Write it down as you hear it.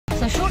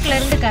So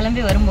ஷூட்லேருந்து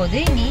கிளம்பி வரும்போது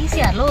இங்கே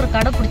ஈசிஆரில் ஒரு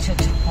கடை பிடிச்சி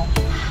வச்சுருக்கோம்.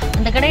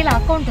 அந்த கடையில்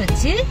அக்கௌண்ட்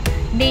வச்சு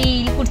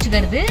டெய்லி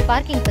குடிச்சுக்கிறது.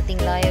 பார்க்கிங்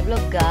பார்த்தீங்களா எவ்வளோ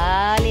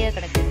காலியாக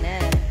கிடக்குன்னு.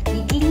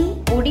 இட்லி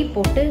பொடி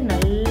போட்டு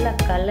நல்லா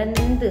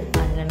கலந்து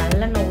அதில்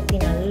நல்லெண்ணெய் ஊற்றி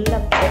நல்லா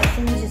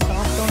பிசைஞ்சு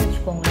சாப்பிட்டோம்னு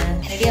வச்சுக்கோங்களேன்.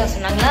 ரெடியாக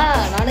சொன்னாங்களா,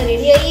 நானும்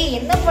ரெடியாகி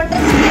என்ன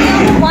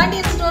பண்ணுறது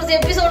பாண்டியன் ஸ்டோர்ஸ்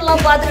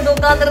எபிசோடெலாம் பார்த்துக்கிட்டு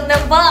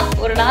உட்காந்துருந்தேன்ப்பா.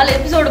 ஒரு 4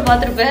 எபிசோடு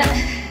பார்த்துருப்பேன்.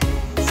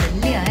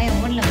 சொல்லியா என்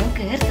ஊரில்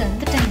மூக்கு ஏற்று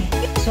வந்துட்டாங்க.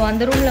 ஸோ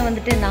அந்த ரூமில்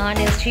வந்துட்டு நான்,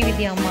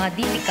 ஸ்ரீவித்யா அம்மா,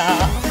 தீபிகா,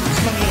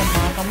 சுமங்கலி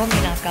அம்மா,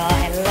 கம்பமீனாக்கா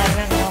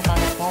எல்லாருமே அங்கே தான்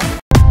உட்காந்துருக்கோம்.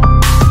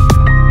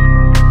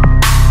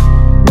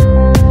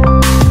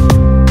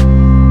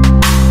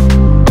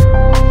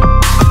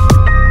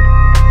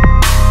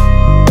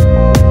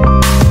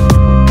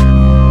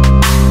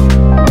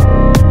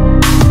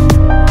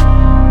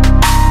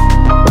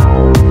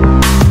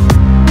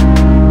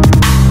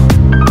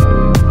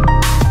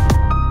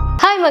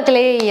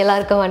 மக்களே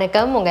எல்லாருக்கும்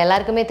வணக்கம். உங்கள்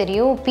எல்லாருக்குமே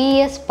தெரியும்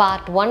PS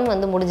Part 1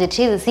 வந்து முடிஞ்சிச்சு.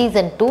 இது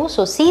Season 2.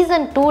 ஸோ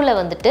Season 2ல்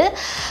வந்துட்டு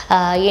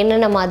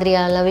என்னென்ன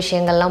மாதிரியான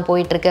விஷயங்கள்லாம்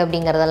போயிட்டுருக்கு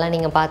அப்படிங்கிறதெல்லாம்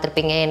நீங்கள்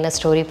பார்த்துருப்பீங்க. என்ன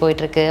ஸ்டோரி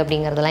போயிட்டுருக்கு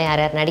அப்படிங்கிறதெல்லாம்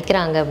யார் யார்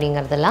நடிக்கிறாங்க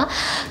அப்படிங்கிறதெல்லாம்.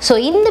 ஸோ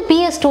இந்த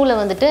PS 2ல்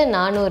வந்துட்டு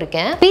நானும்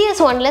இருக்கேன்.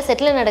 PS 1ல்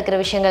செட்டில் நடக்கிற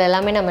விஷயங்கள்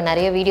எல்லாமே நம்ம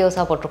நிறைய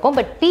வீடியோஸாக போட்டிருக்கோம்.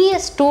 பட்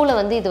PS 2ல்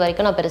வந்து இது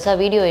வரைக்கும் நான் பெருசாக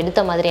வீடியோ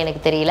எடுத்த மாதிரி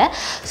எனக்கு தெரியல.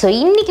 ஸோ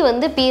இன்றைக்கி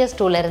வந்து PS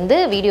 2லேருந்து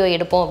வீடியோ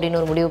எடுப்போம்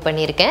அப்படின்னு ஒரு முடிவு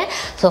பண்ணியிருக்கேன்.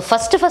 ஸோ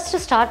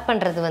ஃபஸ்ட்டு ஸ்டார்ட்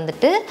பண்ணுறது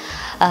வந்துட்டு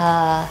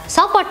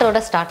சாப்பாட்டோட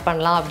ஸ்டார்ட்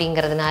பண்ணலாம்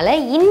அப்படிங்கிறதுனால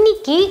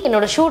இன்னைக்கு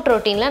என்னோட ஷூட்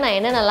ரொட்டீனில் நான்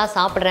என்னென்னலாம்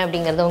சாப்பிட்றேன்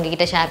அப்படிங்கிறத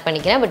உங்ககிட்ட ஷேர்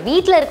பண்ணிக்கிறேன். பட்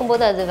வீட்டில்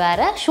இருக்கும்போது அது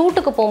வேறு,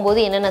 ஷூட்டுக்கு போகும்போது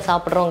என்னென்ன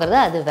சாப்பிட்றோங்கிறது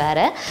அது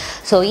வேறு.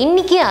 ஸோ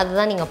இன்னைக்கு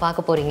அதுதான் நீங்கள்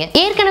பார்க்க போகிறீங்க.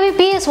 ஏற்கனவே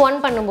PS 1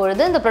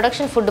 பண்ணும்பொழுது இந்த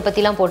ப்ரொடக்ஷன் ஃபுட்டு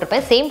பற்றிலாம்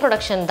போட்டிருப்பேன். சேம்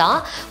ப்ரொடக்ஷன் தான்,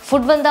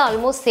 ஃபுட் வந்து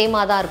ஆல்மோஸ்ட்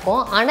சேமாக தான்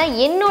இருக்கும். ஆனால்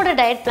என்னோட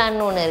டயட்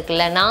பிளான் ஒன்று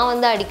இருக்குல்ல, நான்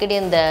வந்து அடிக்கடி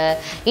இந்த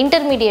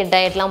இன்டர்மீடியட்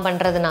டயட்லாம்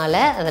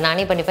பண்ணுறதுனால அதை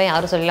நானே பண்ணிப்பேன்,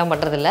 யாரும் சொல்லலாம்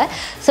பண்ணுறதில்ல.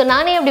 ஸோ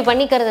நானே அப்படி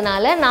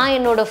பண்ணிக்கிறதுனால நான்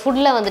என்னோட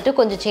ஃபுட்டில் வந்துட்டு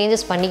கொஞ்சம்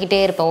சேஞ்சஸ் பண்ணிக்கிட்டே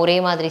இருப்பேன், ஒரே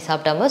மாதிரி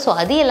சாப்பிட்டாம. ஸோ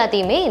அது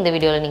எல்லாத்தையுமே இந்த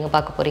வீடியோவில் நீங்கள்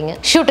பார்க்க போகிறீங்க.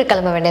 ஷூட்டுக்கு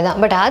கிளம்ப வேண்டியதான்.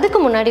 பட் அதுக்கு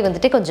முன்னாடி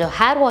வந்துட்டு கொஞ்சம்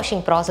ஹேர்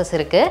வாஷிங் ப்ராசஸ்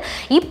இருக்குது.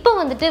 இப்போ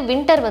வந்துட்டு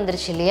வின்டர்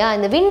வந்துருச்சு இல்லையா?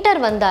 இந்த வின்டர்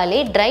வந்தாலே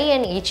ட்ரை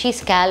அண்ட் இச்சி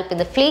ஸ்கேல்ப்,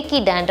 இந்த ஃப்ளேக்கி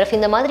டேண்ட்ரஃப்,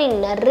 இந்த மாதிரி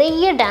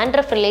நிறைய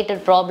டேண்ட்ரஃப்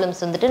ரிலேட்டட்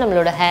ப்ராப்ளம்ஸ் வந்துட்டு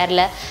நம்மளோட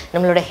ஹேரில்,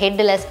 நம்மளோட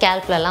ஹெட்டில்,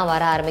 ஸ்கேல்ப்லலாம்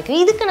வர ஆரம்பிக்கும்.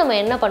 இதுக்கு நம்ம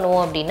என்ன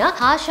பண்ணுவோம் அப்படின்னா,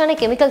 ஹார்ஷான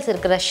கெமிக்கல்ஸ்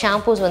இருக்கிற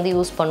ஷாம்பூஸ் வந்து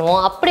யூஸ்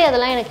பண்ணுவோம். அப்படி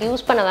அதெல்லாம் எனக்கு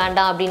யூஸ் பண்ண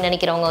வேண்டாம் அப்படின்னு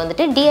நினைக்கிறவங்க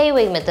வந்துட்டு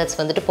DIY மெத்தட்ஸ்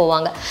வந்துட்டு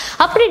போவாங்க.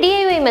 அப்படி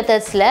DIY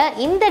மெத்தட்ஸில்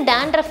இந்த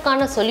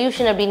டேண்ட்ரஃப்கான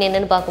சொல்யூஷன் அப்படின்னு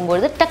என்னென்னு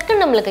பார்க்கும்போது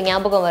டக்குன்னு நம்மளுக்கு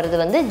ஞாபகம் வருது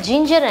வந்து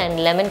ஜிஞ்சர் அண்ட்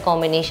லெமன்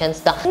காம்பினேஷன்ஸ்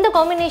தான். இந்த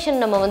காம்பினேஷன்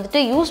நம்ம வந்துட்டு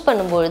யூஸ்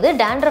பண்ணும்பொழுது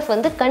டேண்ட்ரஃப்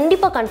வந்து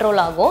கண்டிப்பாக கண்ட்ரோல்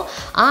ஆகும்.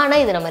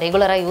 ஆனால் இதை நம்ம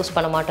ரெகுலராக யூஸ்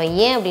பண்ண மாட்டோம்.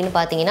 ஏன் அப்படின்னு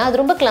பார்த்தீங்கன்னா,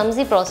 அது ரொம்ப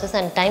கிளம்ஸி ப்ராசஸ்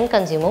அண்ட் டைம்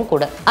கன்சியூமும்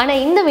கூட.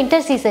 ஆனால் இந்த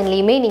வின்டர்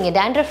சீசன்லேயுமே நீங்கள்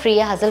டேண்ட்ரஃப்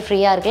ஃப்ரீயாக, ஹசல்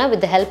ஃப்ரீயாக இருக்கலாம்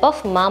with help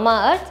of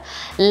Mamaearth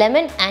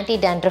lemon anti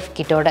dandruff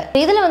கிட்டோட.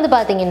 இதில் வந்து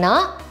பார்த்தீங்கன்னா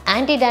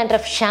anti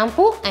dandruff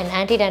shampoo and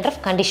anti dandruff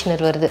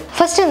conditioner வருது.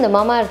 ஃபர்ஸ்ட் இந்த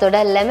Mamaearthோட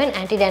லெமன்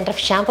ஆன்டி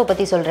டேண்ட்ரஃப் ஷாம்பூ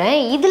பற்றி சொல்கிறேன்.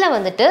 இதில்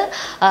வந்துட்டு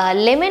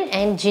லெமன்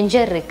அண்ட்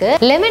ஜிஞ்சர் இருக்குது.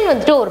 லெமன்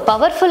வந்துட்டு ஒரு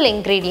பவர்ஃபுல்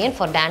இன்க்ரீடியன்ட்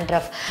ஃபார்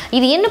டேண்ட்ரஃப்.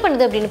 இது என்ன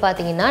பண்ணுது அப்படின்னு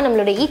பார்த்தீங்கன்னா,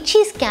 நம்மளோட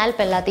இச்சி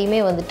ஸ்கேல்ப் எல்லாத்தையுமே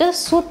வந்துட்டு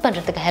சூத்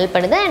பண்ணுறதுக்கு ஹெல்ப்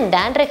பண்ணுது அண்ட்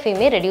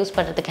டேண்ட்ரஃபையுமே ரெடியூஸ்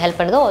பண்ணுறதுக்கு ஹெல்ப்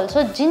பண்ணுது.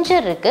 ஆல்சோ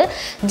ஜிஞ்சர் இருக்குது.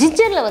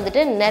 ஜிஞ்சரில்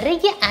வந்துட்டு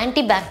நிறைய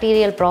ஆன்டி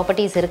பாக்டீரியல்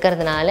ப்ராப்பர்ட்டிஸ்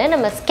இருக்கிறதுனால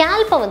நம்ம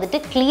ஸ்கேல்ப்பை வந்துட்டு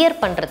கிளியர்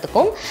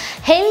பண்ணுறதுக்கும்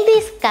ஹெல்தி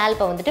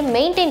ஸ்கேல்ப்பை வந்துட்டு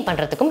மெயின்டைன்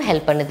பண்ணுறதுக்கும்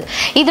ஹெல்ப் பண்ணுது.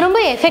 இது ரொம்ப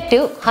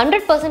எஃபெக்டிவ்.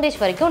 100%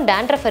 வரைக்கும்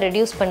டேண்ட்ரஃபை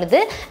ரெடியூஸ் பண்ணுது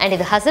அண்ட்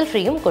இது ஹசல்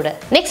ஃப்ரீயும் கூட.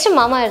 Next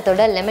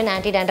Mamaearthோட lemon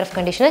anti dandruff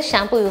conditioner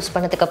shampoo use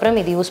பண்ணதுக்கப்புறம்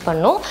இது யூஸ்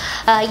பண்ணோம்.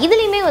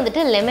 இதுலேயுமே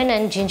வந்துட்டு லெமன்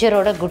அண்ட்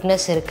ஜிஞ்சரோட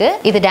குட்னஸ் இருக்குது.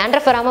 இது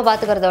டேண்ட்ரஃப் வராமல்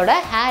பார்த்துக்கிறதோட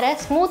ஹேரை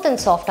ஸ்மூத்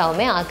அண்ட்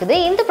சாஃப்டாகவுமே ஆக்குது.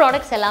 இந்த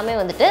ப்ராடக்ட்ஸ் எல்லாமே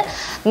வந்துட்டு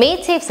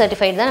மேட் சேஃப்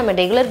சர்டிஃபைட் தான். நம்ம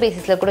ரெகுலர்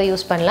பேசிஸில் கூட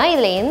யூஸ் பண்ணலாம்.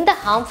 இதில் எந்த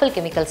ஹார்ம்ஃபுல்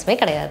கெமிக்கல்ஸுமே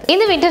கிடையாது.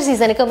 இந்த வின்டர்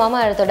சீசனுக்கு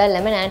Mamaearthோட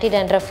லெமன் ஆன்டி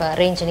டேண்ட்ரஃப்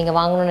ரேஞ்ச் நீங்கள்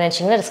வாங்கணும்னு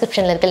நினச்சிங்கன்னா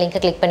டிஸ்கிரிப்ஷனில் இருக்க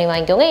லிங்கை கிளிக் பண்ணி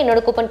வாங்கிக்கோங்க. என்னோட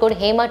கூப்பன் கோட்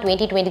Hema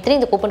 2023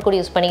 இந்த கூப்பன் கோட்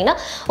யூஸ் பண்ணீங்கன்னா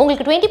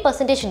உங்களுக்கு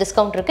 20%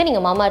 டிஸ்கவுண்ட் இருக்குது.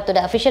 நீங்கள் Mamaearthோட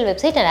அஃபிஷியல்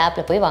வெப்சைட் அண்ட்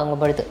ஆப்பில் போய்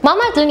வாங்கும்பொழுது.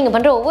 Mamaearthல நீங்கள்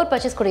பண்ணுற ஒவ்வொரு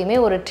பர்ச்சேஸ் கூடயுமே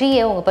ஒரு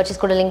ட்ரீயை உங்கள் பர்ச்சேஸ்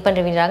கூட லிங்க்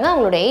பண்ணுறாங்க.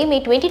 அவங்களோட எய்மே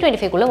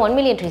 2025 1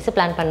 மில்லியன் ட்ரீஸ்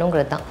பிளான்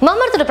பண்ணுங்கிறது தான்.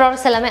 Mamaearthோட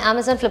ப்ராடக்ட்ஸ் எல்லாமே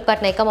Amazon,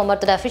 Flipkart, Nykaa,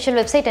 Mamaearthோட official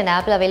website and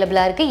ஆப்பில்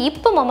அவைலபிளாக இருக்குது.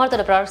 இப்போ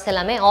Mamaearthோட ப்ராடக்ட்ஸ்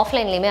எல்லாமே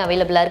ஆஃப்லைன்லேயுமே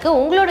அவைலபிளாக இருக்குது.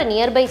 உங்களோட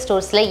நியர்பை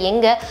ஸ்டோர்ஸில்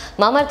எங்கே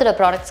Mamaearthோட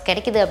ப்ராடக்ட்ஸ்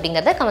கிடைக்குது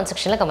அப்படிங்கிறத கமெண்ட்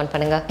செக்ஷனில் கமெண்ட்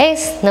பண்ணுங்கள்.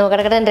 எஸ் நம்ம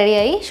கடை ரெடி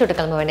ஆகி ஷூட்டு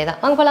கிளம்ப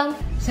வேண்டியதான். வாங்க போகலாம்.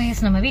 ஸோ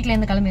எஸ் நம்ம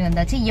வீட்டிலேருந்து கிளம்பி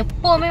வந்தாச்சு.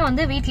 எப்போவுமே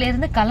வந்து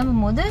வீட்டிலேருந்து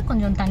கிளம்பும் போது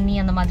கொஞ்சம் தண்ணி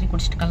அந்த மாதிரி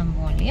குடிச்சிட்டு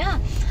கிளம்புவோம் இல்லையா?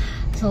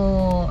 ஸோ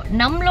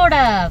நம்மளோட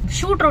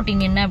ஷூட்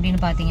ரொட்டீன் என்ன அப்படின்னு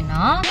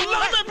பார்த்தீங்கன்னா,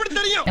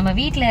 நம்ம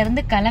வீட்டில்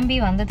இருந்து கிளம்பி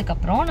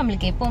வந்ததுக்கப்புறம்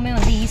நம்மளுக்கு எப்போவுமே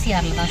வந்து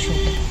ஈசிஆரில் தான்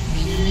ஷூட்டு.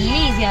 டெய்லி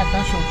ஈசிஆர்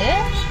தான் ஷூட்டு.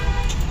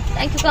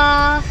 தேங்க்யூக்கா.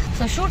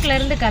 ஸோ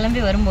ஷூட்லேருந்து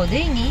கிளம்பி வரும்போது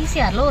இங்கே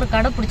ஈசிஆரில் ஒரு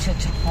கடை பிடிச்சி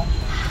வச்சுருக்கோம்.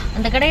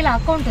 அந்த கடையில்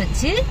அக்கௌண்ட்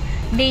வச்சு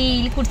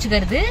டெய்லி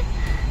குடிச்சுக்கிறது.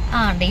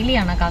 டெய்லி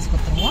ஆனால் காசு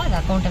கொடுத்துருவோம். அது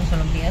அக்கௌண்ட்னு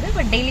சொல்ல முடியாது.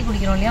 பட் டெய்லி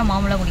குடிக்கிறோம் இல்லையா,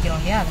 மாமூலாக குடிக்கிறோம்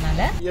இல்லையா,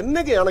 அதனால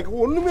என்னங்க எனக்கு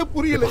ஒண்ணுமே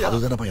புரியல.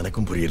 அதுதானப்பா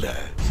எனக்கும் புரியல.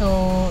 ஸோ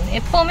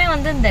எப்போவுமே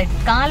வந்து இந்த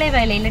காலை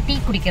வேலையில் டீ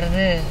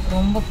குடிக்கிறது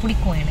ரொம்ப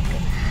பிடிக்கும் எனக்கு.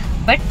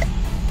 பட்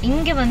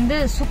இங்கே வந்து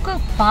சுக்கு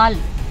பால்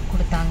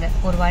கொடுத்தாங்க.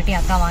 ஒரு வாட்டி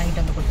அக்கா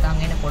வாங்கிட்டு வந்து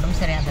கொடுத்தாங்க எனக்கு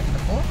உடம்பு சரியாக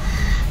இருந்தப்போ.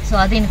 ஸோ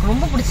அது எனக்கு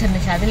ரொம்ப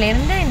பிடிச்சிருந்துச்சு.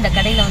 அதுலேருந்து இந்த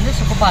கடையில் வந்து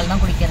சுக்குப்பால்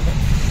தான் குடிக்கிறது.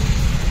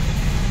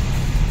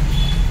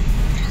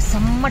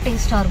 செம்ம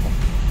டேஸ்ட்டாக இருக்கும்.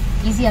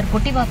 ஈஸியாக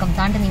கொட்டிவாக்கம்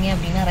தாண்டினீங்க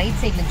அப்படின்னா ரைட்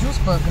சைடில்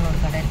ஜூஸ் பர்க்குன்னு ஒரு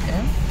கடை இருக்குது.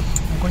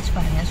 அது குடிச்சு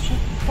பாருங்கள்,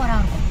 சூப்பராக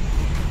இருக்கும்.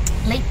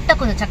 லைட்டாக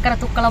கொஞ்சம் சக்கரை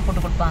தூக்கலாக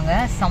போட்டு கொடுப்பாங்க,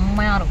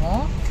 செம்மையாக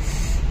இருக்கும்.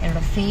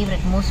 என்னோடய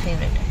ஃபேவரெட், மோஸ்ட்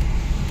ஃபேவரெட்.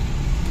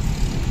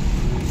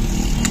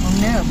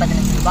 ஒன்று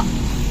 15 ரூபா.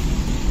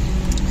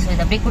 ஸோ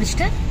இதை அப்படியே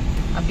குடிச்சிட்டு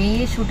அப்படியே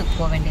ஷூட்டுக்கு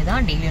போக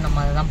வேண்டியதான். டெய்லியும் நம்ம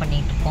அதை தான்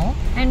பண்ணிகிட்டு இருக்கோம்.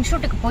 அண்ட்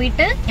ஷூட்டுக்கு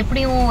போயிட்டு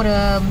எப்படியும் ஒரு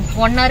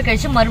 1 hour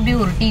கழிச்சு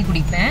மறுபடியும் ஒரு டீ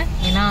குடிப்பேன்.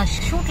 ஏன்னா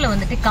ஷூட்டில்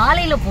வந்துட்டு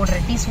காலையில் போடுற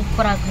டீ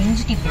சூப்பராக இருக்கும்.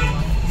 இஞ்சி டீ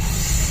போடுவாங்க,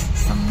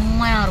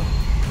 செம்மையாக இருக்கும்.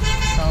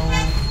 ஸோ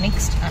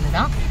நெக்ஸ்ட்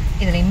அதுதான்.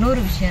 இதில்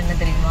இன்னொரு விஷயம் என்ன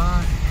தெரியுமா,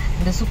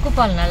 இந்த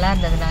சுக்குப்பால் நல்லா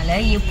இருந்ததுனால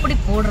எப்படி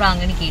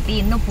போடுறாங்கன்னு கேட்டு,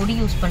 என்ன பொடி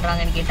யூஸ்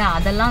பண்ணுறாங்கன்னு கேட்டு,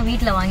 அதெல்லாம்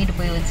வீட்டில் வாங்கிட்டு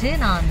போய் வச்சு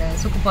நான் அந்த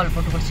சுக்குப்பால்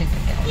போட்டு குடிச்சிட்டு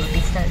இருக்கேன். அவ்வளோ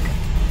டேஸ்ட்டாக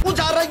இருக்குது.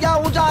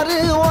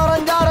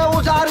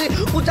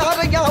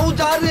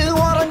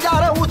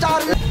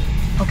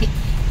 ஓகே,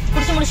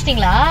 குடிச்சு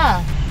முடிச்சிட்டிங்களா?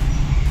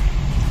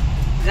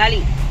 காலி.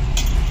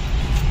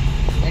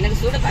 எனக்கு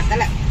சூடு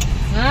பத்தல.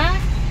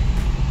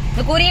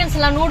 இந்த கொரியன்ஸ்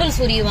எல்லாம்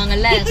நூடுல்ஸ்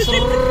உரியுவாங்கல்ல,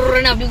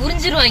 சொல்றேன்னு அப்படி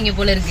உறிஞ்சிருவாங்க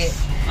போல இருக்கு.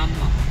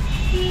 ஆமா,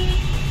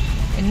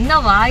 என்ன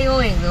வாயோ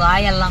இது,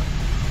 வாயெல்லாம்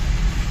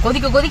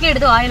கொதிக்க கொதிக்க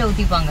எடுத்து வாயில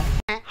ஊத்திப்பாங்க.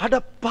 அட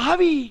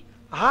பாவி,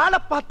 ஆளை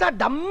பார்த்தா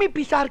டம்மி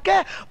பீஸா இருக்க,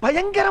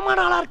 பயங்கரமான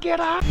ஆளா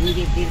இருக்கேடா. இங்க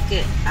இப்படி இருக்கு,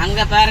 அங்க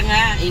பாருங்க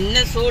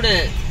இன்னும் சூடு,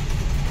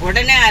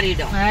 உடனே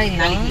ஆறிடும்.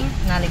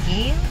 நாளைக்கு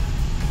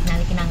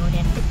நாங்க ஒரு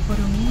இடத்துக்கு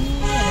போறோம்.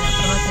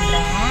 அப்புறமா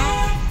சொல்றேன்.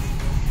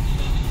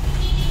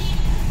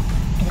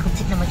 இதை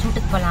குடிச்சிட்டு நம்ம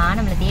ஷூட்டுக்கு போலாம்,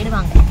 நம்மளை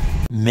தேடுவாங்க.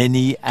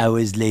 Many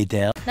hours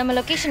later. நம்ம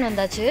லொக்கேஷன்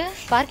வந்தாச்சு.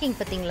 பார்க்கிங்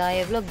பார்த்தீங்களா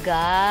எவ்வளோ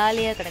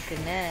காலியாக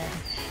கிடக்குன்னு.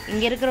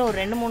 இங்கே இருக்கிற ஒரு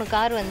 2-3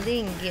 கார் வந்து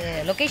இங்கே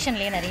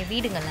லொக்கேஷன்லேயே நிறைய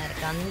வீடுங்கள்லாம்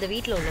இருக்குது. அந்த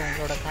வீட்டில்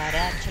உள்ளவங்களோட காரு.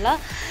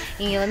 ஆக்சுவலாக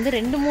இங்கே வந்து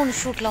 2-3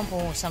 ஷூட்லாம்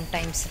போகும்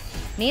சம்டைம்ஸ்.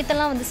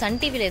 நேற்றெல்லாம் வந்து சன்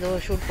டிவியில் ஏதோ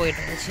ஒரு ஷூட்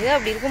போயிட்டு இருந்துச்சு.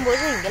 அப்படி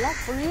இருக்கும்போது இங்கெல்லாம்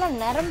ஃபுல்லாக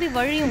நிரம்பி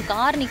வழியும்.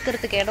 கார்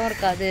நிற்கிறதுக்கு இடம்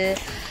இருக்காது.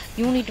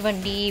 யூனிட்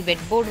வண்டி,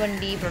 பெட்போர்ட்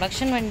வண்டி,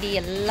 ப்ரொடக்ஷன் வண்டி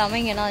எல்லாமே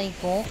இங்கே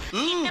நிற்கும்.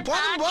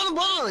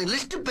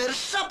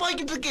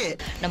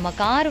 நம்ம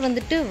கார்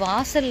வந்துட்டு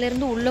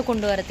வாசல்லேருந்து உள்ளே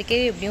கொண்டு வரதுக்கே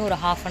எப்படியும் ஒரு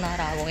 1/2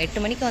 hour ஆகும்.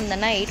 8 மணிக்கு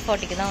வந்தேன்னா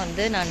 8:40 தான்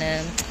வந்து நான்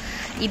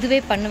இதுவே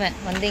பண்ணுவேன்,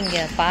 வந்து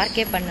இங்கே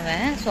பார்க்கே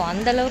பண்ணுவேன். ஸோ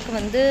அந்தளவுக்கு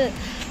வந்து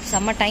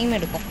செம்ம டைம்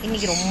எடுக்கும்.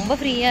 இன்றைக்கி ரொம்ப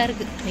ஃப்ரீயாக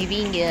இருக்குது. மேபி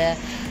இங்கே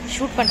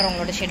ஷூட்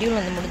பண்ணுறவங்களோட ஷெட்யூல்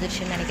வந்து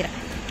முடிஞ்சிருச்சுன்னு நினைக்கிறேன்.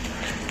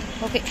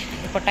 ஓகே,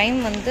 இப்போ டைம்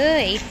வந்து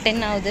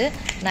 8:10 ஆகுது.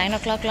 9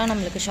 o'clockலாம்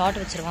நம்மளுக்கு ஷார்ட்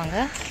வச்சுருவாங்க.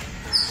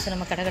 ஸோ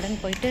நம்ம கடைன்னு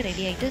போயிட்டு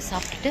ரெடி ஆகிட்டு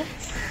சாப்பிட்டுட்டு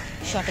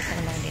ஷார்ட்டுக்கு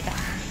கிளம்ப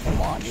வேண்டியதான்.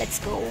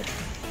 Let's go.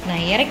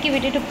 நான் இறக்கி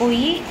விட்டுட்டு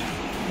போய்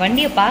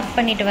வண்டியை பார்க்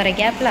பண்ணிட்டு வர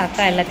கேப்பில்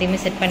அக்கா எல்லாத்தையுமே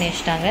செட் பண்ணி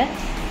வச்சுட்டாங்க.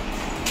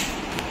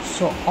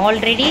 ஸோ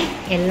ஆல்ரெடி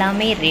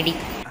எல்லாமே ரெடி.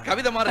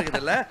 கவிதமா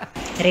இருக்குதுல்ல,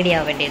 ரெடி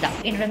ஆக வேண்டியதான்.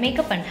 என்னோட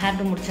மேக்கப் அண்ட்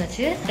ஹேர்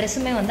முடிச்சாச்சு.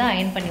 ட்ரெஸ்ஸுமே வந்து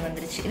அயன் பண்ணி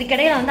வந்துருச்சு.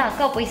 இதுக்கிடையில வந்து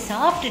அக்கா போய்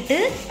சாப்பிட்டுட்டு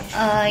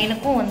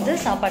எனக்கும் வந்து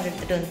சாப்பாடு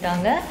எடுத்துகிட்டு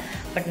வந்துட்டாங்க.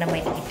 பட் நம்ம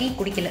இன்னைக்கு டீ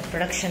குடிக்கல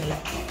ப்ரொடக்ஷனில்.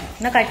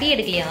 என்னக்கா டீ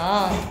எடுக்கலையா?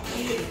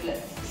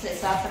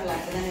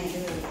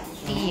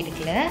 டீ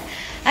எடுக்கல.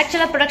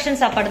 ஆக்சுவலாக ப்ரொடக்ஷன்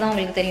சாப்பாடு தான்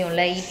உங்களுக்கு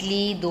தெரியும்ல,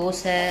 இட்லி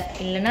தோசை,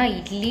 இல்லைன்னா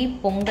இட்லி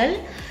பொங்கல்.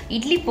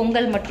 இட்லி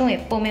பொங்கல் மட்டும்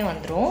எப்போவுமே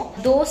வந்துடும்.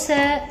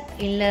 தோசை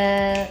இல்லை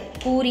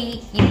பூரி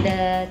இல்லை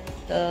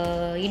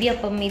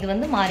இடியாப்பம், இது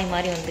வந்து மாறி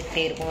மாறி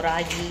வந்துக்கிட்டே இருக்கும்.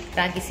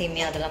 ராகி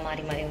சேமியா அதெல்லாம்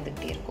மாறி மாறி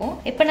வந்துக்கிட்டே இருக்கும்.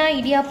 இப்போ நான்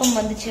இடியாப்பம்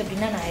வந்துச்சு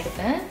அப்படின்னா நான்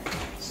எடுப்பேன்.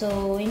 ஸோ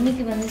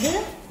இன்றைக்கி வந்து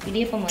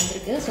இடியாப்பம்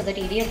வந்திருக்கு. ஸோ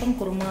தட் இடியாப்பம்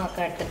குருமா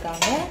அக்கா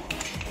எடுத்துருக்காங்க.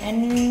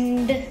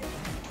 அண்ட்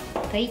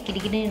கை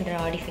கிடிக்கிடுன்ற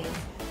ஆடிஃபை.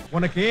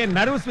 உனக்கு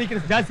நர்வஸ்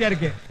வீக்னஸ் ஜாஸ்தியா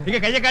இருக்கு. இங்க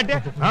கையை காட்டு.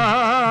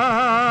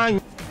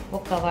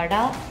 ஒக்க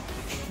வடா,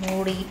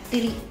 3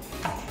 இட்லி.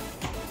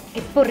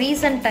 இப்போ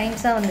ரீசன்ட்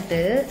டைம்ஸாக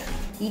வந்துட்டு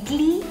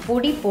இட்லி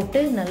பொடி போட்டு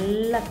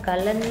நல்லா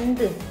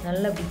கலந்து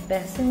நல்லா அப்படி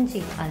பிசைஞ்சு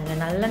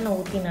அதில் நல்லெண்ணெய்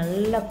ஊற்றி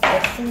நல்லா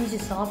பிசைஞ்சு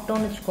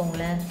சாப்பிட்டோன்னு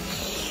வச்சுக்கோங்களேன்,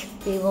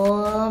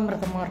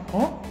 தேவாமிரதமாக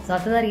இருக்கும். ஸோ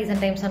அதுதான்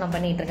ரீசன்ட் டைம்ஸாக நான்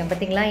பண்ணிகிட்டு இருக்கேன்.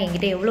 பார்த்தீங்களா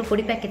என்கிட்ட எவ்வளோ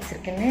பொடி பேக்கெட்ஸ்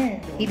இருக்குன்னு.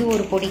 இது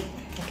ஒரு பொடி,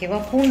 ஓகேவா?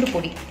 பூண்டு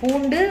பொடி,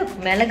 பூண்டு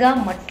மிளகா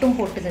மட்டும்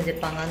போட்டு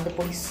செஞ்சுருப்பாங்க. அந்த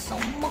பொடி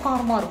செம்ம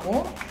காரமாக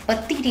இருக்கும்,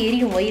 பத்திக்கிட்டு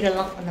எரியும்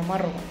வயிறெல்லாம், அந்த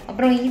மாதிரி இருக்கும்.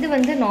 அப்புறம் இது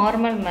வந்து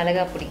நார்மல்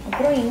மிளகா பொடி.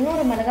 அப்புறம்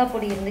இன்னொரு மிளகா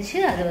பொடி இருந்துச்சு,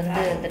 அது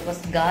வந்து தட்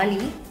வாஸ்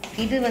காலி.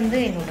 இது வந்து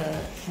என்னோட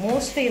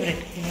மோஸ்ட்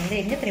ஃபேவரெட். இது வந்து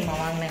எங்கே தெரியுமா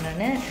வாங்கினேன்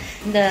நான்?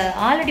 இந்த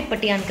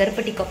ஆலடிப்பட்டியான்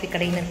கருப்பட்டி காஃபி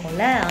கடைன்னு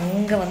இருக்கும்ல,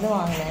 அங்கே வந்து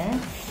வாங்கினேன்.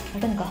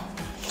 அடங்கா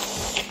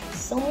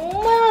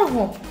செம்மையாக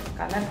இருக்கும்.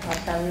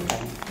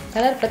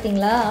 கலர்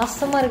பார்த்தீங்களா,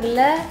 ஆசமாக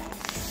இருக்குல்ல?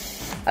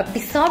 அப்படி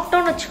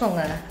சாப்பிட்டோன்னு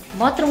வச்சுக்கோங்க,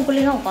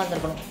 பாத்ரூம்குள்ளேயும்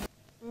உட்காந்துருக்கணும்,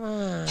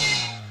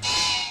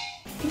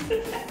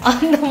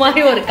 அந்த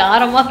மாதிரி ஒரு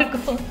காரமாக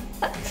இருக்கும்.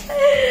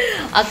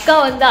 அக்கா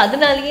வந்து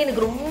அதனாலேயே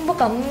எனக்கு ரொம்ப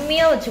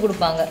கம்மியாக வச்சு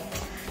கொடுப்பாங்க.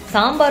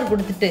 சாம்பார்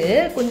கொடுத்துட்டு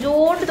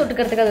கொஞ்சோண்டு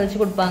தொட்டுக்கிறதுக்கு அதை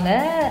வச்சு கொடுப்பாங்க.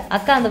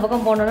 அக்கா அந்த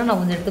பக்கம் போனோன்னா நான்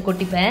கொஞ்சம் எடுத்து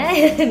கொட்டிப்பேன்,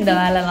 இந்த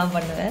வேலைலாம்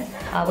பண்ணுவேன்.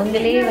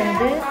 அவங்களே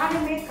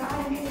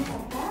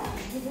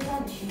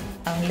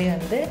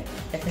வந்து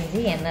பிசைஞ்சு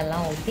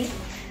எண்ணெய்லாம் ஊற்றி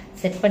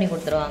செட் பண்ணி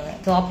கொடுத்துருவாங்க.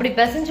 ஸோ அப்படி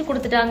பிசைஞ்சு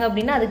கொடுத்துட்டாங்க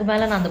அப்படின்னா அதுக்கு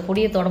மேலே நான் அந்த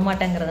பொடியை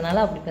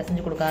தொடமாட்டேங்கிறதுனால அப்படி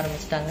பிசைஞ்சு கொடுக்க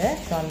ஆரம்பிச்சிட்டாங்க.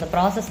 ஸோ அந்த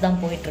ப்ராசஸ் தான்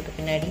போயிட்டு இருக்கு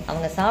பின்னாடி.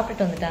 அவங்க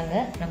சாப்பிட்டுட்டு வந்துட்டாங்க.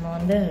 நம்ம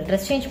வந்து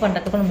ட்ரெஸ் சேஞ்ச்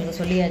பண்ணுறதுக்கும் நம்மளுக்கு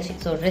சொல்லியாச்சு.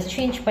 ஸோ ட்ரெஸ்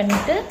சேஞ்ச்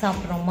பண்ணிட்டு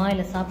சாப்பிட்றோமா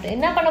இல்லை சாப்பிட்டு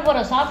என்ன பண்ண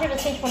போறோம்? சாப்பிட்டு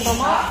ட்ரெஸ் சேஞ்ச்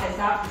பண்றோமா?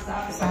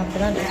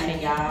 சாப்பிட்டு தான் ட்ரெஸ்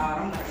சேஞ்ச்.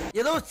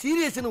 ஏதோ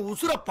சீரியஸ்னு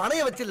உசுர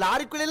பணைய வச்சு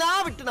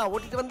லாரிக்குள்ளெல்லாம் விட்டு நான்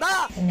ஓட்டிட்டு வந்தா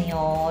இன்னும்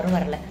யாரும்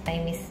வரல.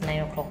 Time is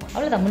 9 o'clock.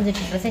 அவ்வளோதான்,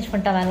 முடிஞ்சிச்சு. ட்ரெஸ் சேஞ்ச்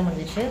பண்ணிட்டா வேலை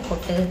முடிஞ்சிச்சு.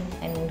 பொட்டு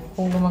அண்ட்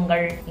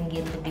குங்குமங்கள் இங்கே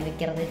இருந்து இப்படி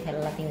வைக்கிறது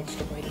எல்லாத்தையும்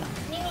வச்சுட்டு போயிடலாம்.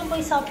 நீங்களும்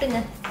போய் சாப்பிட்டுங்க.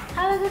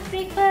 Have a good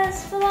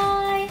breakfast.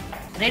 Bye.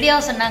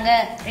 ரெடியாக சொன்னாங்க.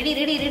 ரெடி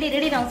ரெடி ரெடி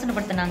ரெடி நான்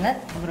அவசரப்படுத்தினாங்க.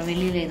 அப்புறம்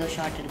வெளியில் ஏதோ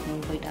ஷார்ட்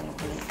எடுக்கணும்னு போயிட்டாங்க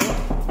போல இருக்கு.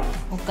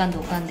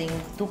 உட்காந்து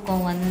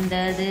தூக்கம்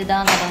வந்தது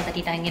தான் கதவை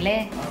தட்டிட்டாங்களே.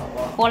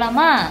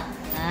 போலாமா?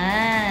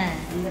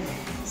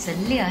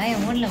 சொல்லியா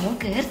என் ஊரில்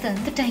மூக்கு ஏற்று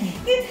வந்துட்டாங்க.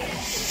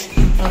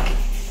 ஓகே,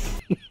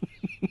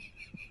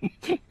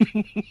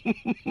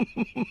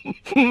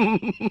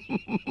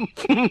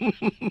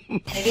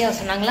 ரெடியா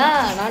சொன்னாங்களா?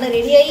 நானும்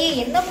ரெடியாகி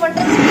என்ன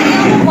பண்றது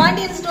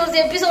பாண்டியன் ஸ்டோர்ஸ்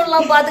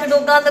எபிசோட்லாம் பார்த்துக்கிட்டு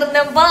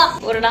உட்காந்துருந்தேன்ப்பா.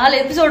 ஒரு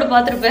 4 எபிசோடு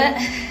பார்த்துருப்பேன்.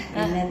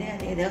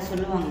 ஏதாவது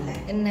சொல்லுவாங்கல்ல,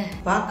 என்ன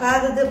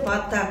பார்க்காதது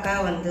பார்த்தாக்கா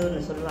வந்து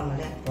ஒன்று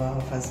சொல்லுவாங்கல்ல.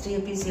 ஃபர்ஸ்ட்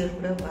எபிசோட்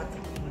கூட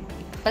பார்த்துருக்கோம்.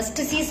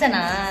 ஃபர்ஸ்ட்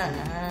சீசனா?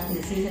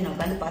 இந்த சீசன்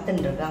உட்காந்து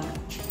பார்த்துட்டு இருக்காங்க.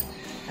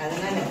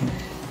 அதனால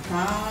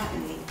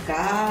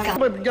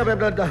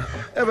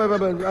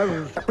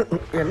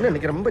என்ன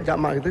இன்னைக்கு ரொம்ப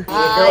ஜாம் ஆகுது.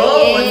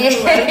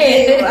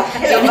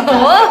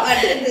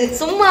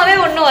 சும்மாவே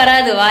ஒண்ணும்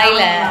வராது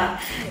வாயில.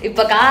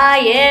 இப்ப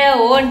காயே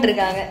ஓன்ட்டு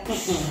இருக்காங்க.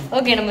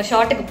 ஓகே, நம்ம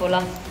ஷார்ட்டுக்கு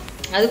போலாம்.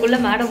 அதுக்குள்ள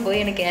மேடம்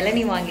போய் எனக்கு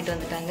இளநீ வாங்கிட்டு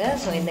வந்துட்டாங்க.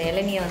 ஸோ இந்த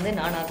இளநியை வந்து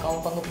நான்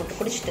அக்காவும் பங்கு போட்டு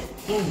குடிச்சிட்டு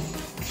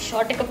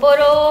ஷார்ட்டுக்கு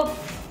போறோம்.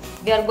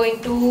 We are going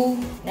to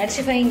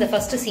notifying the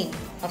first scene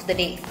of the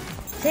day.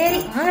 சரி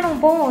வாங்க நம்ம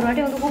போவோம். ஒரு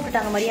வாட்டி வந்து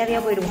கூப்பிட்டாங்க,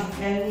 மரியாதையாக போயிடுவோம்.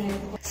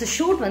 ஸோ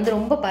ஷூட் வந்து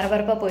ரொம்ப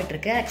பரபரப்பாக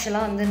போயிட்டுருக்கு.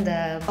 ஆக்சுவலாக வந்து இந்த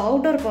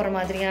அவுட்டோர் போகிற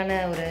மாதிரியான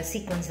ஒரு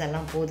சீக்வன்ஸ்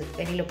எல்லாம் போகுது,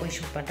 வெளியில் போய்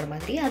ஷூட் பண்ணுற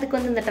மாதிரி. அதுக்கு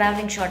வந்து இந்த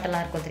ட்ராவலிங் ஷாட்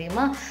எல்லாம் இருக்கும்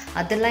தெரியுமா,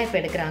 அதெல்லாம் இப்போ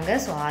எடுக்கிறாங்க.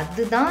 ஸோ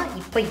அதுதான்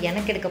இப்போ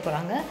எனக்கு எடுக்க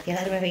போகிறாங்க.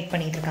 எல்லாருமே வெயிட்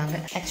பண்ணிட்டு இருக்காங்க.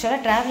 ஆக்சுவலாக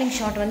ட்ராவலிங்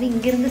ஷாட் வந்து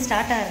இங்கேருந்து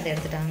ஸ்டார்ட் ஆகிறது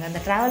எடுத்துட்டாங்க.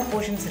 அந்த ட்ராவல்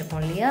போர்ஷன்ஸ்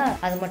இருக்கும் இல்லையா,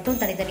 அது மட்டும்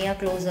தனித்தனியாக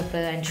க்ளோஸ்அப்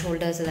அண்ட்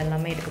ஷோல்டர்ஸ்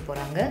இதெல்லாமே எடுக்க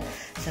போகிறாங்க.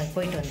 ஸோ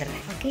போயிட்டு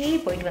வந்துடுறேன். ஓகே,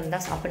 போயிட்டு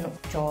வந்தால் சாப்பிடணும்.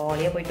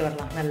 ஜாலியாக போயிட்டு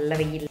வரலாம், நல்ல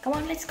வெயில். Come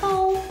on, let's go.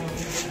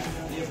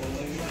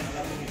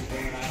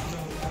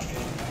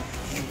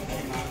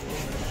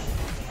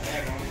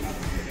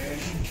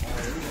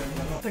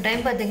 இப்போ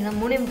டைம் பார்த்தீங்கன்னா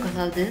 3:45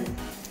 ஆகுது.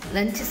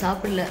 லஞ்சு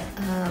சாப்பிடல,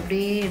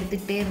 அப்படியே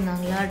எடுத்துக்கிட்டே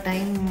இருந்தாங்களா,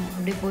 டைம்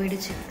அப்படியே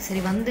போயிடுச்சு.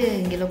 சரி வந்து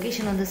இங்கே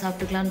லொக்கேஷன் வந்து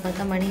சாப்பிட்டுக்கலான்னு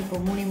பார்த்தா மணி இப்போ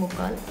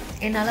 3:45.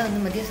 என்னால்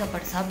வந்து மதிய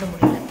சாப்பாடு சாப்பிட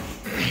முடியல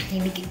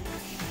இன்னைக்கு.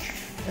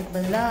 அதுக்கு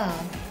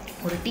பதிலாக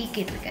ஒரு டீ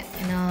கேட்டிருக்கேன்.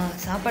 ஏன்னா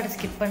சாப்பாடு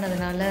ஸ்கிப்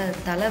பண்ணதுனால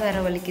தலை வேற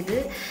வலிக்குது.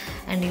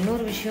 அண்ட்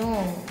இன்னொரு விஷயம்,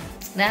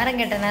 நேரம்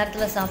கேட்ட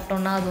நேரத்தில்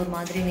சாப்பிட்டோன்னா அது ஒரு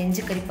மாதிரி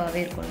நெஞ்சு கரிப்பாகவே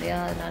இருக்கும் இல்லையா,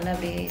 அதனால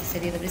அப்படியே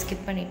சரி அதை அப்படியே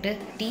ஸ்கிப் பண்ணிவிட்டு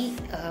டீ.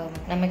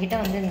 நம்மக்கிட்ட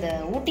வந்து இந்த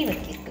ஊட்டி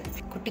வர்க்கி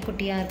இருக்குது, குட்டி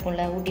குட்டியாக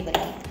இருக்கும்ல ஊட்டி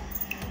வர்க்கி,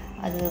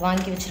 அது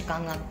வாங்கி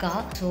வச்சுருக்காங்க அக்கா.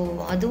 ஸோ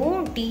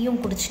அதுவும்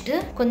டீயும் குடிச்சிட்டு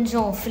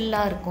கொஞ்சம்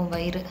ஃபில்லாக இருக்கும்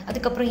வயிறு.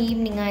 அதுக்கப்புறம்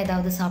ஈவினிங்காக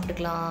ஏதாவது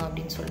சாப்பிட்டுக்கலாம்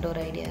அப்படின்னு சொல்லிட்டு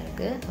ஒரு ஐடியா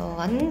இருக்குது. ஸோ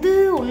வந்து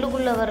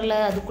உள்ளுக்குள்ளே வரல,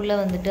 அதுக்குள்ளே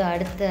வந்துட்டு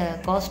அடுத்த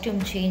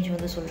காஸ்டியூம் சேஞ்ச்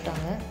வந்து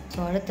சொல்லிட்டாங்க. ஸோ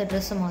அடுத்த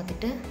ட்ரெஸ்ஸை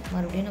மாற்றிட்டு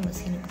மறுபடியும் நம்ம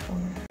சீனுக்கு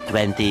போகணும்.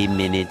 20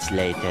 minutes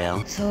later.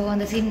 ஸோ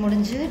அந்த சீன்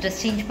முடிஞ்சு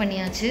ட்ரெஸ் சேஞ்ச்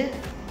பண்ணியாச்சு.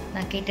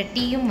 நான் கேட்ட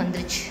டீயும்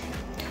வந்துருச்சு.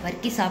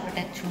 வர்க்கி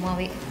சாப்பிட்டேன்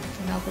சும்மாவே.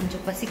 நான்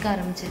கொஞ்சம் பசிக்க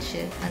ஆரம்பிச்சிருச்சு,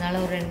 அதனால்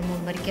ஒரு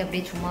 2-3 வர்க்கி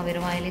அப்படியே சும்மா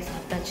வெறும் வாயிலே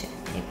சாப்பிட்டாச்சு.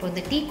 இப்போ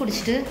இந்த டீ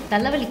குடிச்சிட்டு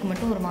தலைவலிக்கு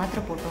மட்டும் ஒரு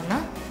மாத்திரை போட்டோன்னா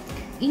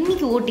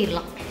இன்றைக்கி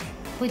ஓட்டிடலாம்.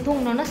 போய்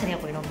தூங்கினோன்னா சரியாக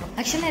போயிடும். அப்புறம்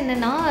ஆக்சுவலாக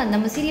என்னென்னா,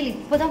 நம்ம சீரியல்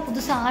இப்போ தான்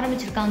புதுசாக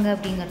ஆரம்பிச்சிருக்காங்க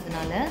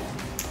அப்படிங்கிறதுனால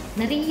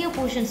நிறைய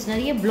போர்ஷன்ஸ்,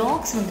 நிறைய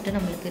பிளாக்ஸ் வந்துட்டு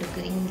நம்மளுக்கு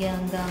இருக்குது. இங்கே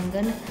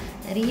அங்கேன்னு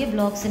நிறைய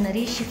பிளாக்ஸ்,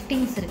 நிறைய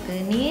ஷிஃப்டிங்ஸ்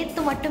இருக்குது.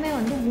 நேற்று மட்டுமே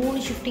வந்து 3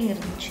 ஷிஃப்டிங்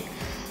இருந்துச்சு.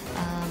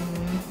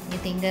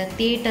 நேற்று இங்கே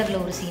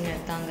தியேட்டரில் ஒரு சீன்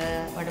எடுத்தாங்க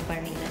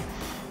வடபழனியில்.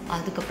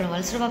 அதுக்கப்புறம்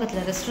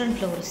வலசரவாக்கத்தில்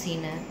ரெஸ்டாரண்ட்டில் ஒரு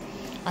சீனு,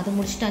 அதை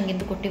முடிச்சுட்டு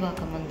அங்கேருந்து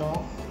கொட்டிவாக்கம்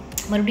வந்தோம்.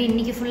 மறுபடியும்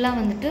இன்றைக்கி ஃபுல்லாக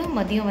வந்துட்டு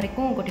மதியம்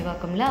வரைக்கும்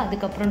கொட்டிவாக்கமில்.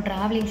 அதுக்கப்புறம்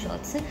ட்ராவலிங்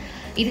ஷாட்ஸு.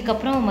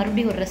 இதுக்கப்புறம்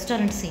மறுபடியும் ஒரு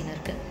ரெஸ்டாரண்ட் சீன்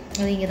இருக்குது.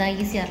 அது இங்கே தான்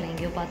ஈசிஆரில்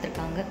எங்கேயோ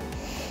பார்த்துருக்காங்க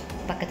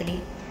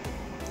பக்கத்துலேயே.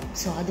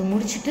 ஸோ அது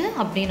முடிச்சுட்டு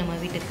அப்படியே நம்ம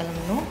வீட்டுக்கு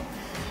கிளம்பணும்.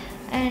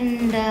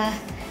 அண்ட்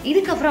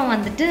இதுக்கப்புறம்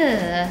வந்துட்டு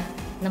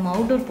நம்ம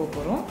அவுட்டோர் போக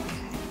போகிறோம்,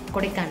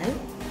 கொடைக்கானல்.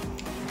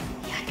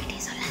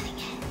 யார்கிட்டையும்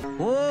சொல்லாதீங்க.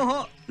 ஓஹோ,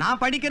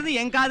 நான் படிக்கிறது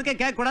என் காதுக்கே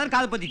கேட்க கூடாது,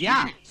 காது பத்திட்டியா?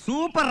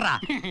 சூப்பர்ரா,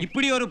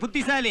 இப்படி ஒரு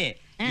புத்திசாலி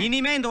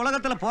இனிமே இந்த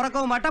உலகத்துல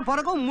பிறக்கவும் மாட்டா,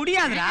 பிறக்கவும்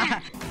முடியாதுடா.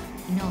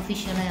 இன்னும்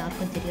அஃபிஷியலாக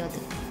யாருக்கும் தெரியாது.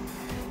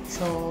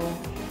 ஸோ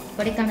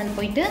கொடைக்கானல்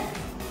போயிட்டு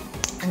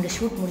அங்கே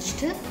ஷூட்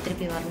முடிச்சுட்டு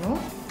திருப்பி வரணும்.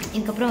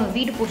 இதுக்கப்புறம்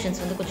வீடு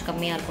போர்ஷன்ஸ் வந்து கொஞ்சம்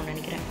கம்மியாக இருக்கும்னு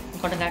நினைக்கிறேன்,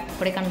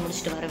 கொடைக்கானல்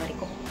முடிச்சுட்டு வர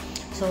வரைக்கும்.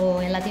 ஸோ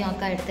எல்லாத்தையும்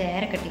அக்கா எடுத்து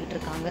ஏற கட்டிக்கிட்டு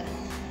இருக்காங்க.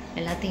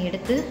 எல்லாத்தையும்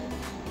எடுத்து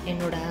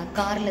என்னோடய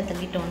காரில்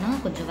தள்ளிட்டோன்னா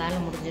கொஞ்சம் வேலை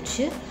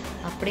முடிஞ்சிடுச்சு.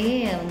 அப்படியே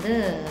வந்து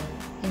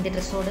இந்த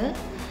ட்ரெஸ்ஸோடு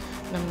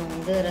நம்ம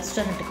வந்து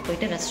ரெஸ்டாரண்ட்டுக்கு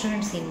போயிட்டு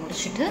ரெஸ்டாரண்ட் சீன்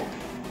முடிச்சுட்டு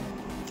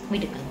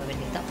வீட்டுக்கு கிளம்ப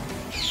வேண்டியதுதான்.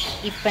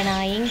 இப்போ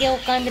நான் எங்கே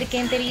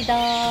உட்காந்துருக்கேன் தெரியுதா?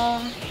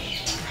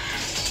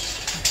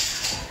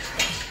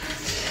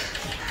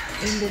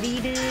 இந்த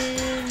வீடு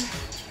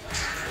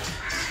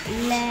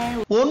இல்ல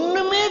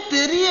ஒண்ணுமே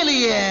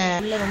தெரியலையே.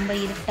 உள்ள ரொம்ப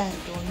இருட்டா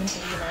இருக்கு, ஒன்றும்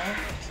தெரியல.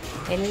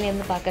 வெளியில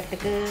இருந்து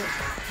பார்க்கறதுக்கு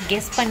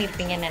கெஸ்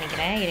பண்ணியிருப்பீங்கன்னு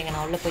நினைக்கிறேன். இருங்க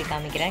நான் உள்ள போய்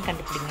காமிக்கிறேன்,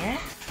 கண்டுபிடிங்க.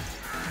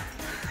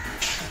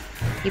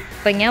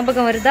 இப்போ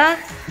ஞாபகம் வருதா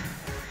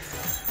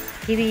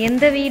இது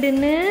எந்த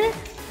வீடுன்னு?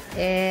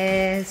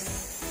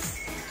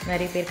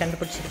 நிறைய பேர்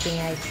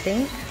கண்டுபிடிச்சிருப்பீங்க I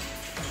think.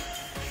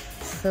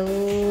 So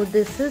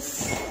this is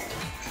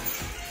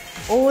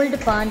old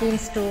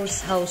Pandian stores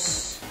house.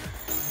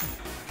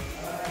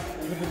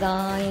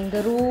 இதுதான்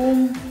எங்கள்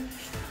ரூம்.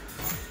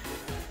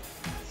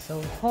 So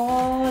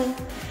hall.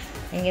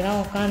 இங்கே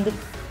தான் உட்காந்து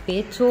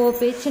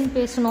பேச்சுன்னு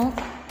பேசணும்.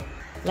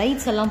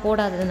 லைட்ஸ் எல்லாம்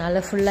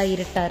போடாததுனால ஃபுல்லாக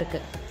இருட்டாக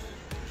இருக்குது.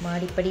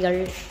 மாடிப்படிகள்,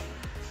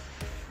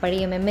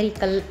 பழைய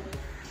மெமரிக்கல்.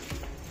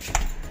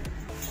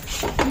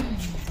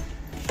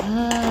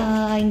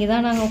 இங்கே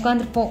தான் நாங்கள்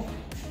உட்காந்துருப்போம்.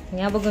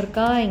 ஞாபகம்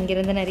இருக்கா?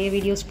 இங்கேருந்து நிறைய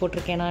வீடியோஸ்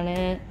போட்டிருக்கேன் நான்.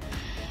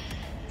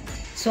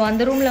 ஸோ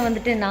அந்த ரூமில்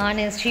வந்துட்டு நான்,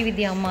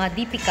 ஸ்ரீவித்யா அம்மா,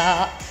 தீபிகா,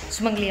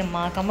 சுமங்கலி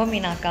அம்மா,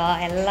 கம்பமீனாக்கா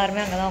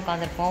எல்லாருமே அங்கே தான்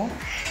உட்காந்துருப்போம்.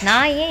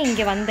 நான் ஏன்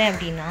இங்கே வந்தேன்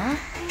அப்படின்னா,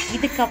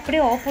 இதுக்கு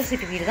அப்படியே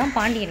ஆப்போசிட் வீடு தான்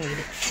பாண்டியன்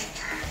வீடு,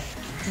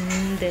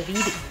 இந்த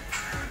வீடு.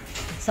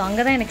 ஸோ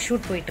அங்கே தான் எனக்கு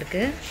ஷூட்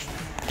போயிட்டுருக்கு.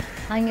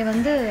 அங்கே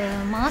வந்து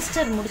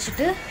மாஸ்டர்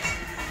முடிச்சுட்டு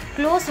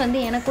க்ளோஸ் வந்து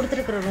எனக்கு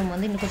கொடுத்துருக்குற ரூம்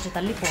வந்து இன்னும் கொஞ்சம்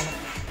தள்ளி போகணும்,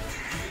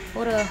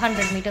 ஒரு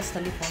 100 மீட்டர்ஸ்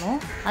தள்ளி போகணும்.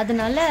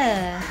 அதனால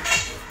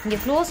இங்கே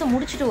க்ளோஸை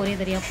முடிச்சுட்டு ஒரே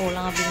தரியாக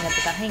போகலாம்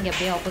அப்படிங்கிறதுக்காக இங்கே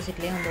அப்படியே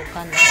ஆப்போசிட்லேயே வந்து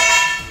உட்காந்தேன்.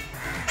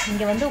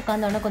 இங்கே வந்து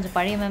உட்காந்தோடனே கொஞ்சம்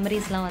பழைய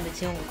மெமரிஸ்லாம்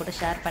வந்துச்சு, உங்கள் கூட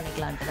ஷேர்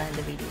பண்ணிக்கலான்ட்டு தான்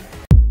இந்த வீடியோ.